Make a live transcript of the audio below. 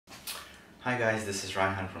Hi guys, this is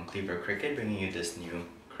Ryan from CLEAVER CRICKET bringing you this new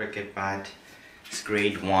cricket bat. It's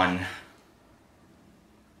grade 1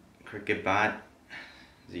 cricket bat.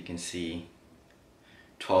 As you can see,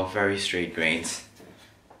 12 very straight grains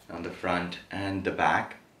on the front and the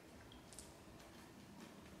back.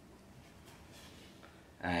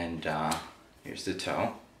 And here's the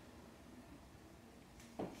toe.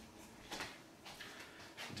 The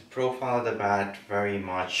profile of the bat very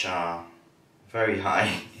much very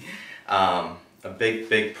high. A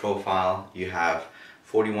big profile. You have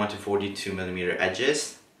 41 to 42 millimeter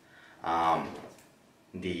edges.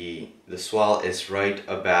 The swell is right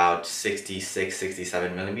about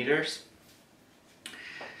 66-67 millimeters.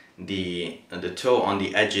 The toe on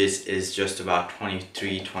the edges is just about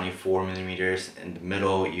 23-24 millimeters. In the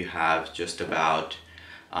middle you have just about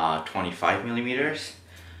 25 millimeters.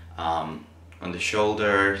 On the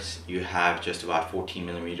shoulders you have just about 14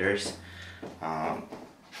 millimeters.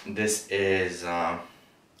 This is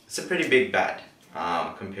it's a pretty big bat.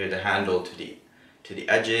 Compare the handle to the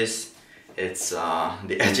edges. It's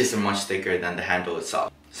the edges are much thicker than the handle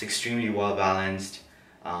itself. It's extremely well balanced.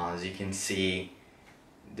 As you can see,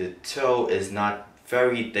 the toe is not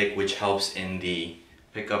very thick, which helps in the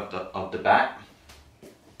pickup of the bat.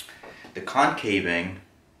 The concaving,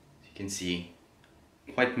 as you can see,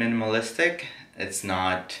 quite minimalistic. It's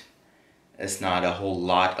not a whole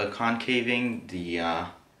lot of concaving.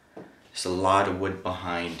 There's a lot of wood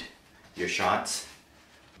behind your shots.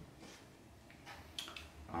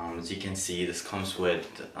 As you can see, this comes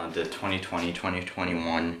with the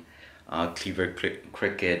 2020-2021 CLEAVER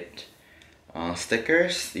Cricket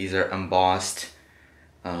stickers. These are embossed,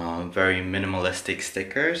 very minimalistic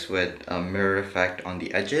stickers with a mirror effect on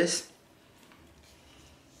the edges.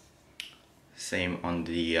 Same on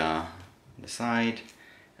the side,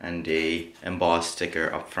 and a embossed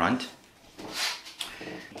sticker up front.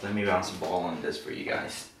 Let me bounce a ball on this for you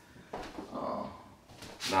guys.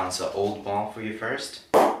 Bounce an old ball for you first.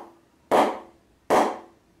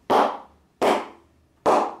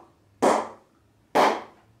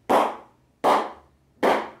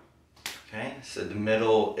 Okay, so the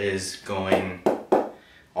middle is going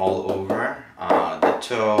all over. The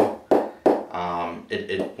toe,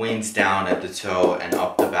 it wanes down at the toe and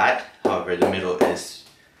up the bat. However, the middle is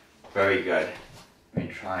very good. Let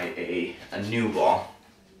me try a new ball.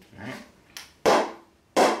 Alright.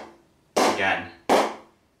 Again,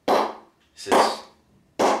 this is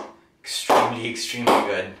extremely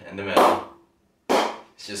good in the middle.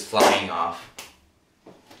 It's just flying off.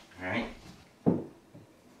 Alright.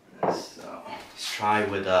 So let's try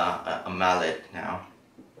with a mallet now.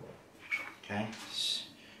 Okay.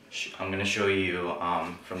 I'm gonna show you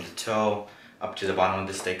from the toe up to the bottom of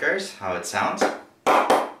the stickers how it sounds.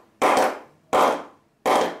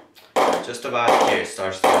 Just about here it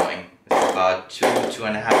starts flowing. It's about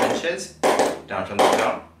 2.5 inches down from the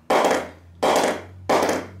toe.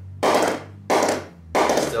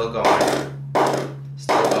 Still going.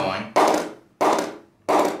 Still going.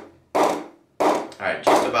 Alright,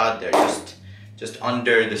 just about there. Just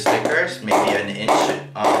under the stickers, maybe an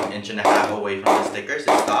inch and a half away from the stickers,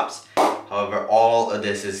 it stops. However, all of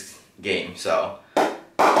this is game, so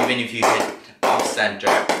even if you hit off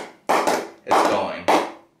center, it's going.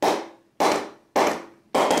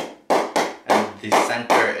 The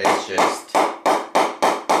center is just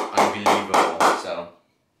unbelievable. So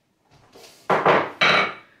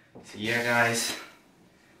yeah guys,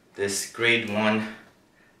 this grade 1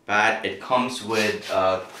 bat, it comes with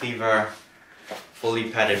a CLEAVER fully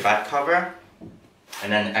padded bat cover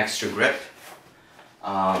and an extra grip.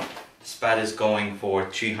 This bat is going for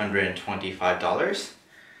 $325.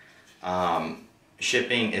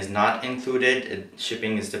 Shipping is not included.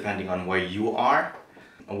 Shipping is depending on where you are.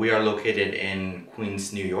 We are located in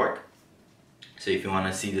Queens, New York. So if you want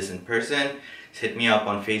to see this in person, hit me up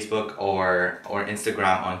on Facebook or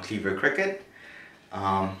Instagram on CLEAVER CRICKET.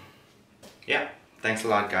 Yeah, thanks a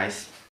lot guys.